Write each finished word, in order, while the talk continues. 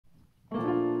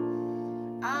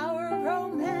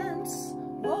romance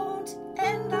won't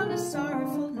end on a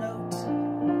sorrowful note.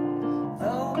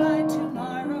 Though by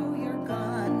tomorrow you're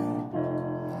gone,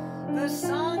 the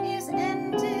song is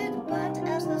ended, but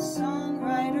as the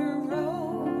songwriter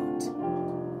wrote,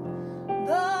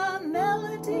 the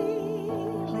melody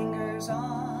lingers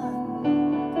on.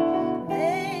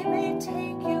 They may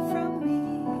take you from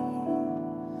me,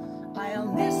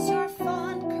 I'll miss your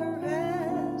fond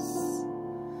caress,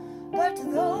 but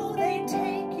though they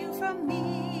take you from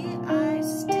me, I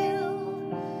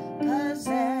still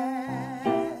possess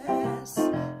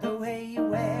the way you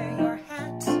wear your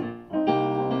hat,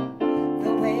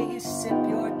 the way you sip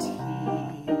your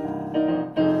tea,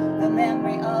 the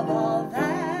memory of all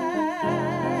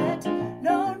that.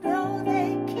 No, no,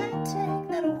 they can't take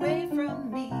that away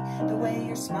from me. The way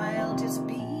your smile just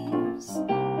beams,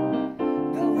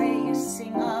 the way you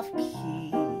sing off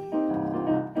key,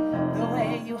 the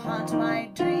way you haunt my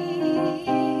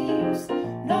dreams.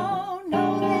 No,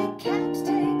 no, they can't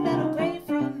take that away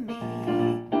from me.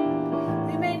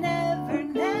 We may never,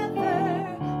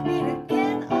 never meet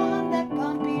again on that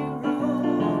bumpy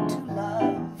road to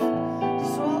love.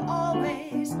 So I'll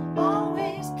always,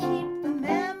 always keep the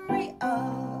memory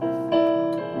of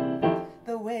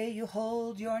the way you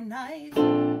hold your knife,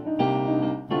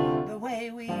 the way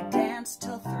we danced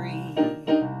till 3,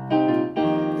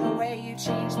 the way you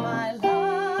changed my life.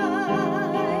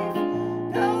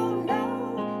 No, no,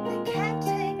 they can't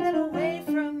take that away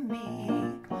from me.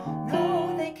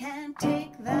 No, they can't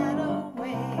take that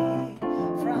away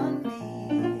from me.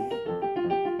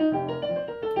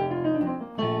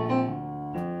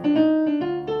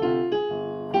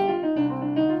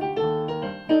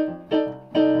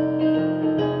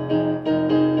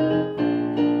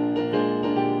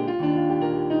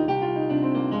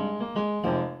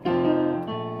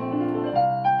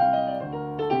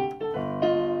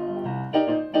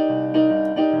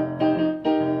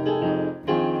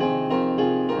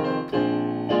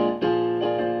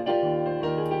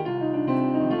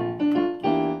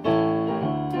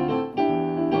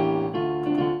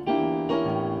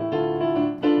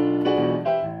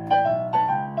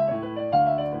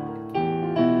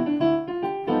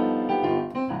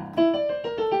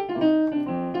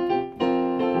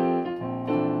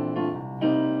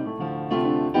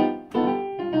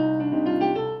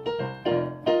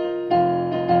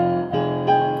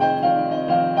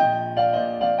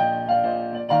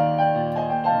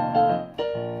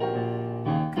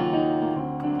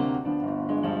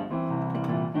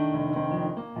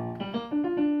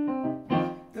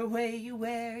 The way you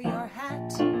wear your hat,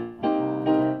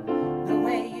 the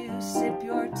way you sip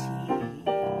your tea,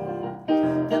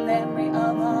 the memory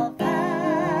of all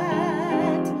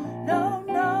that. No,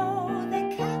 no,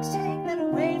 they can't take that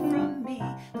away from me.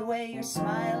 The way your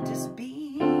smile just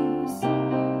beams,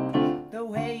 the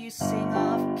way you sing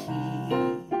off key,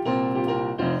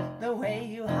 the way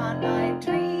you haunt my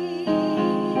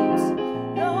dreams.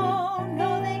 No,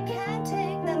 no, they can't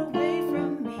take that away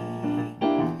from me.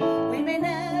 We may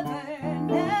never,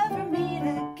 never meet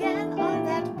again on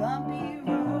that bumpy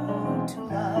road to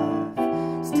love.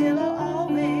 Still I'll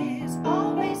always,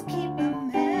 always keep the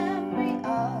memory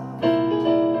of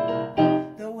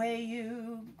the way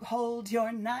you hold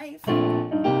your knife,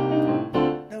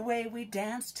 the way we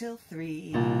danced till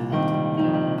 3,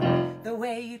 the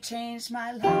way you changed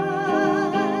my life.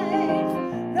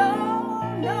 No,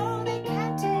 no, they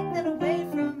can't take that away